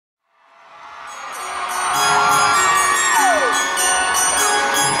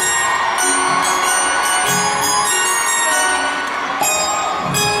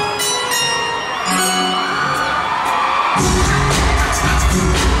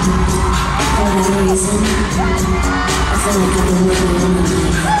reason. I feel like I've been living all my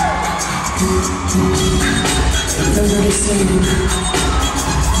life. Don't understand.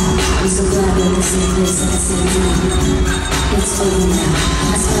 I'm so glad we're in the same place at the same time. It's over now.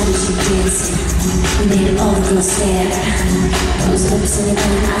 I spotted you dancing. You made it all go stare. Those lips and your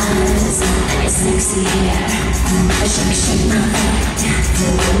brown eyes and your sexy hair. I shake my head.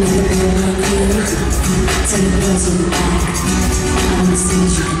 Remember girl like you. Tell the girls in the back. I wanna see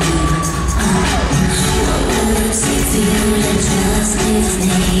what you can do. What would it take for you to just leave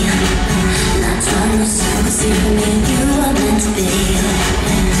me? Not trying to stop, cause even me and you are meant to be.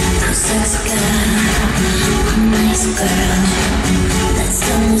 I'm sexy girl, I'm nice girl. Let's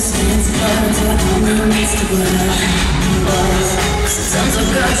understand the world, or only makes the world. Boys, sometimes a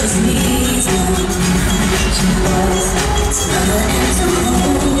girl just needs one. Boys, to love her and to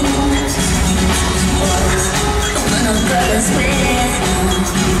hold. Boys, but when a girl is with one.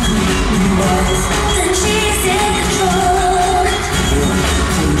 Boys, then she's in control.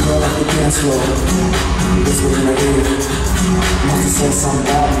 Can you go off the dance floor? This was my ear. Must have said something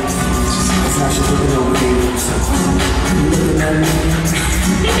about me. It's not you looking over here. So, you looking at me.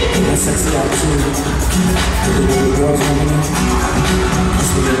 That sexy attitude. Look at the girls running in. Let's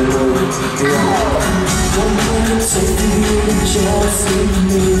get in the road. One thing to take for you to just leave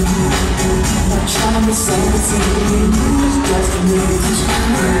me. Not trying to say it's easy. It's just for me.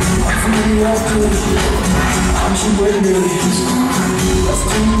 For me, I'll do it. Aren't you with me? Let's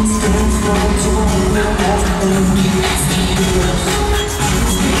turn this dance floor to a whole new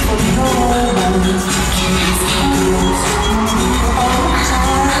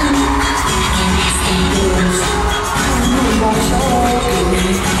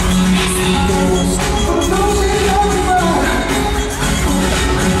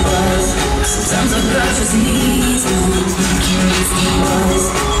sometimes a girl just needs one. Boys,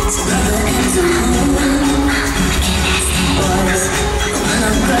 to love her and to hold. Boys, when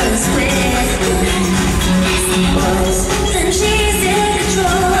a girl is with one. Boys, then she's in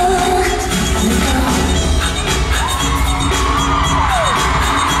control.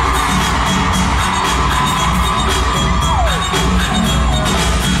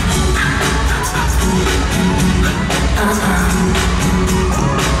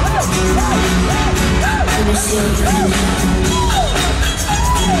 Let me see what you can do.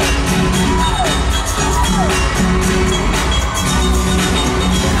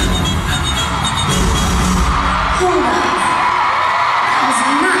 Hold up. That was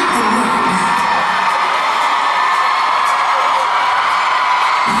not the one.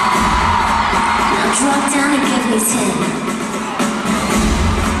 Now drop down and give me 10.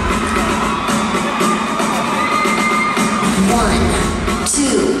 1, 2,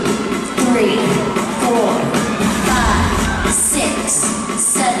 3, 4, 5, 6,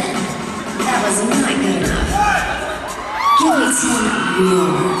 7. That was not good enough. Give me 10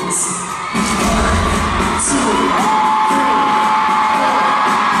 real ones. 1, 2,